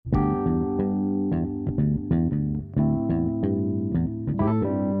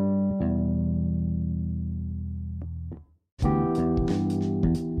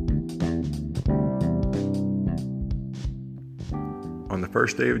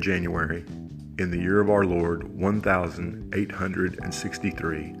first day of January, in the year of our Lord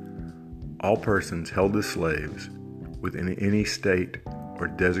 1863, all persons held as slaves within any state or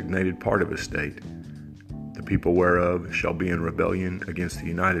designated part of a state, the people whereof shall be in rebellion against the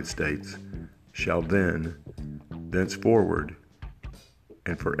United States, shall thenceforward,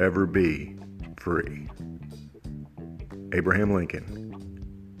 and forever be free. Abraham Lincoln,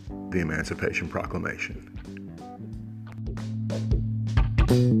 the Emancipation Proclamation.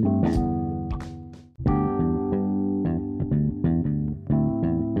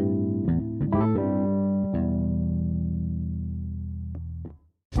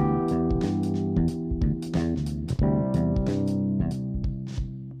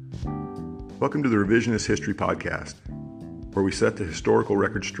 Welcome to the Revisionist History Podcast, where we set the historical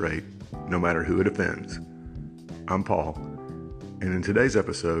record straight, no matter who it offends. I'm Paul, and in today's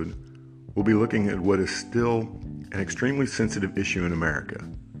episode, we'll be looking at what is still an extremely sensitive issue in America: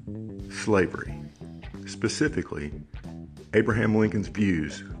 slavery. Specifically, Abraham Lincoln's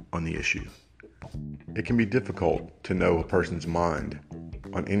views on the issue. It can be difficult to know a person's mind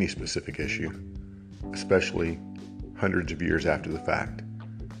on any specific issue, especially hundreds of years after the fact.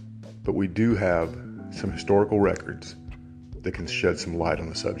 But we do have some historical records that can shed some light on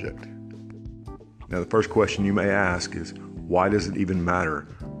the subject. Now, the first question you may ask is, why does it even matter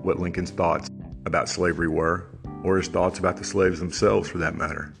what Lincoln's thoughts about slavery were, or his thoughts about the slaves themselves for that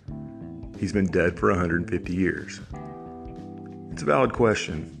matter? He's been dead for 150 years. It's a valid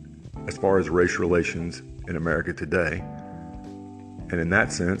question as far as race relations in America today, and in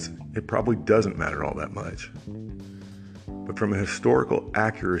that sense, it probably doesn't matter all that much. But from a historical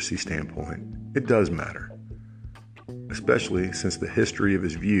accuracy standpoint, it does matter, especially since the history of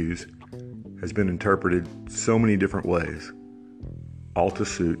his views has been interpreted so many different ways, all to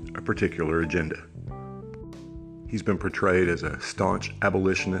suit a particular agenda. He's been portrayed as a staunch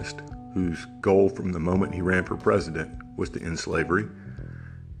abolitionist whose goal from the moment he ran for president was to end slavery,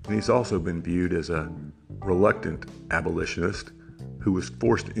 and he's also been viewed as a reluctant abolitionist who was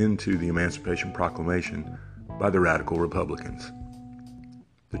forced into the Emancipation Proclamation by the radical Republicans.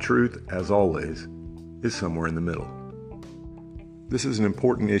 The truth, as always, is somewhere in the middle. This is an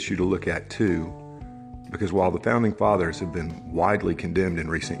important issue to look at too, because while the Founding Fathers have been widely condemned in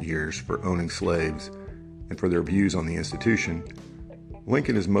recent years for owning slaves and for their views on the institution,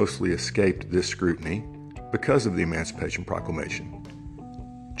 Lincoln has mostly escaped this scrutiny because of the Emancipation Proclamation.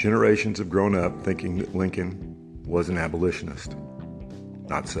 Generations have grown up thinking that Lincoln was an abolitionist.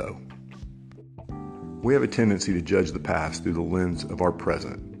 Not so. We have a tendency to judge the past through the lens of our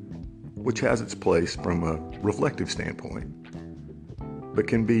present, which has its place from a reflective standpoint, but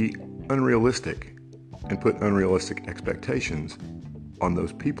can be unrealistic and put unrealistic expectations on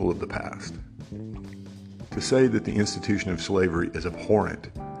those people of the past. To say that the institution of slavery is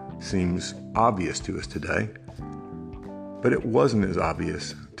abhorrent seems obvious to us today, but it wasn't as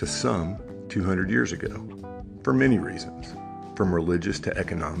obvious to some 200 years ago, for many reasons, from religious to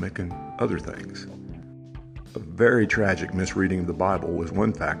economic and other things. A very tragic misreading of the Bible was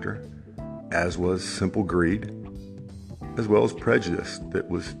one factor, as was simple greed, as well as prejudice that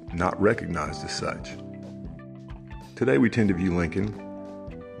was not recognized as such. Today we tend to view Lincoln,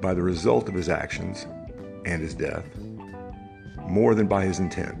 by the result of his actions and his death, more than by his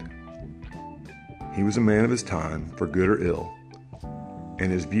intent. He was a man of his time, for good or ill,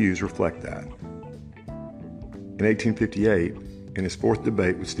 and his views reflect that. In 1858, in his fourth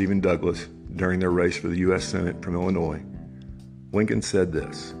debate with Stephen Douglas during their race for the U.S. Senate from Illinois, Lincoln said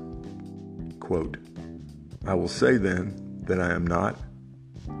this, quote, "I will say then that I am not,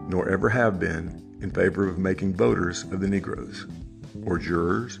 nor ever have been, in favor of making voters of the Negroes, or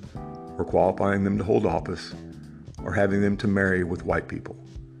jurors, or qualifying them to hold office, or having them to marry with white people.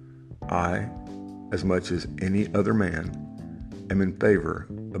 I, as much as any other man, am in favor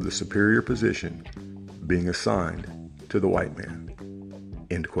of the superior position being assigned to the white man."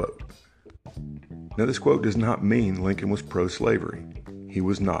 End quote. Now, this quote does not mean Lincoln was pro-slavery. He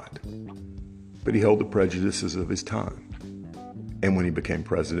was not. But he held the prejudices of his time. And when he became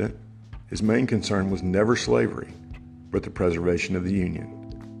president, his main concern was never slavery, but the preservation of the Union.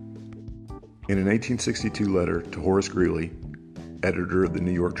 In an 1862 letter to Horace Greeley, editor of the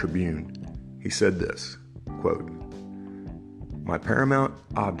New York Tribune, he said this, quote, "My paramount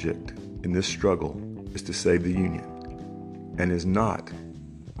object in this struggle is to save the Union, and is not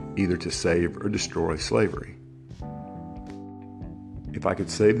either to save or destroy slavery. If I could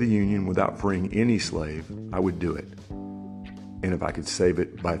save the Union without freeing any slave, I would do it. And if I could save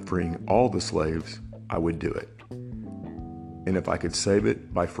it by freeing all the slaves, I would do it. And if I could save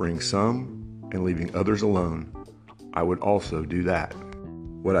it by freeing some and leaving others alone, I would also do that."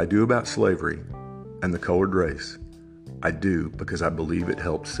 What I do about slavery and the colored race, I do because I believe it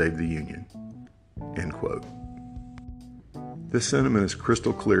helped save the Union." End quote. This sentiment is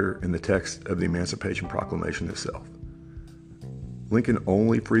crystal clear in the text of the Emancipation Proclamation itself. Lincoln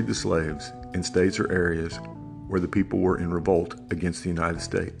only freed the slaves in states or areas where the people were in revolt against the United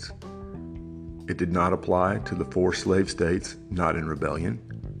States. It did not apply to the 4 slave states not in rebellion,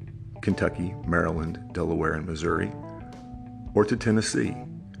 Kentucky, Maryland, Delaware, and Missouri, or to Tennessee,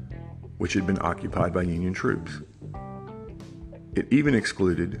 which had been occupied by Union troops. It even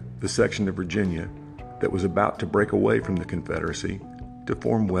excluded the section of Virginia that was about to break away from the Confederacy to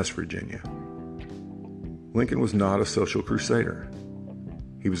form West Virginia. Lincoln was not a social crusader.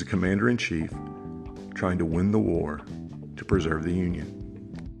 He was a commander-in-chief trying to win the war to preserve the Union.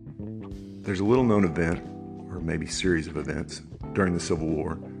 There's a little-known event, or maybe series of events, during the Civil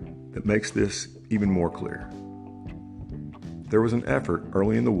War that makes this even more clear. There was an effort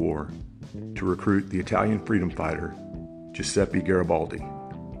early in the war to recruit the Italian freedom fighter Giuseppe Garibaldi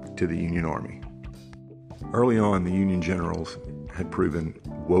to the Union Army. Early on, the Union generals had proven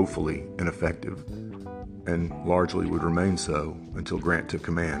woefully ineffective and largely would remain so until Grant took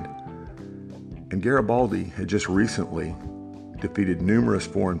command. And Garibaldi had just recently defeated numerous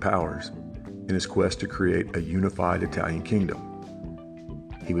foreign powers in his quest to create a unified Italian kingdom.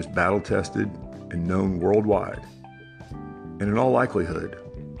 He was battle-tested and known worldwide, and in all likelihood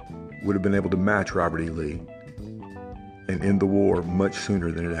would have been able to match Robert E. Lee and end the war much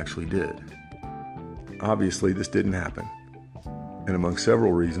sooner than it actually did. Obviously, this didn't happen, and among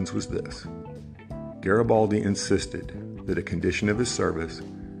several reasons was this. Garibaldi insisted that a condition of his service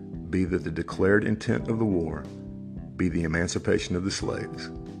be that the declared intent of the war be the emancipation of the slaves.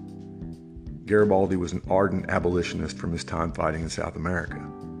 Garibaldi was an ardent abolitionist from his time fighting in South America.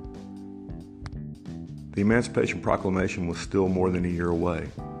 The Emancipation Proclamation was still more than a year away,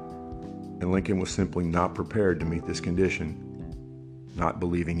 and Lincoln was simply not prepared to meet this condition, not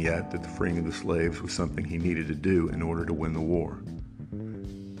believing yet that the freeing of the slaves was something he needed to do in order to win the war.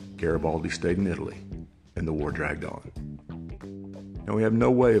 Garibaldi stayed in Italy, and the war dragged on. Now, we have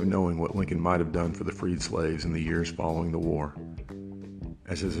no way of knowing what Lincoln might have done for the freed slaves in the years following the war,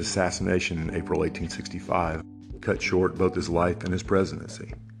 as his assassination in April 1865 cut short both his life and his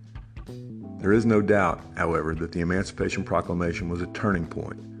presidency. There is no doubt, however, that the Emancipation Proclamation was a turning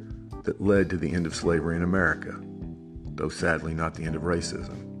point that led to the end of slavery in America, though sadly not the end of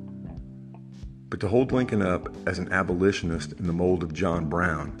racism. But to hold Lincoln up as an abolitionist in the mold of John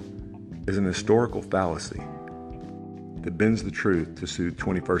Brown is an historical fallacy that bends the truth to suit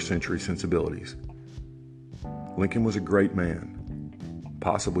 21st century sensibilities. Lincoln was a great man,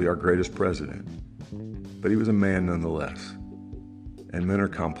 possibly our greatest president, but he was a man nonetheless. And men are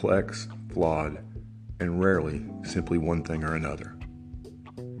complex, flawed, and rarely simply one thing or another.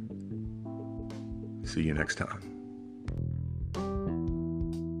 See you next time.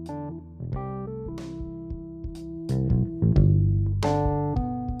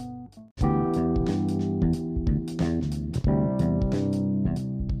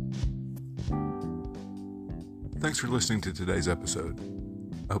 Thanks for listening to today's episode.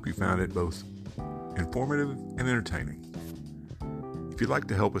 I hope you found it both informative and entertaining. If you'd like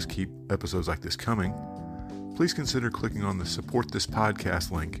to help us keep episodes like this coming, please consider clicking on the Support This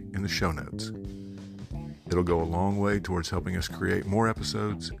Podcast link in the show notes. It'll go a long way towards helping us create more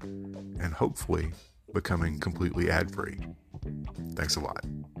episodes and hopefully becoming completely ad-free. Thanks a lot.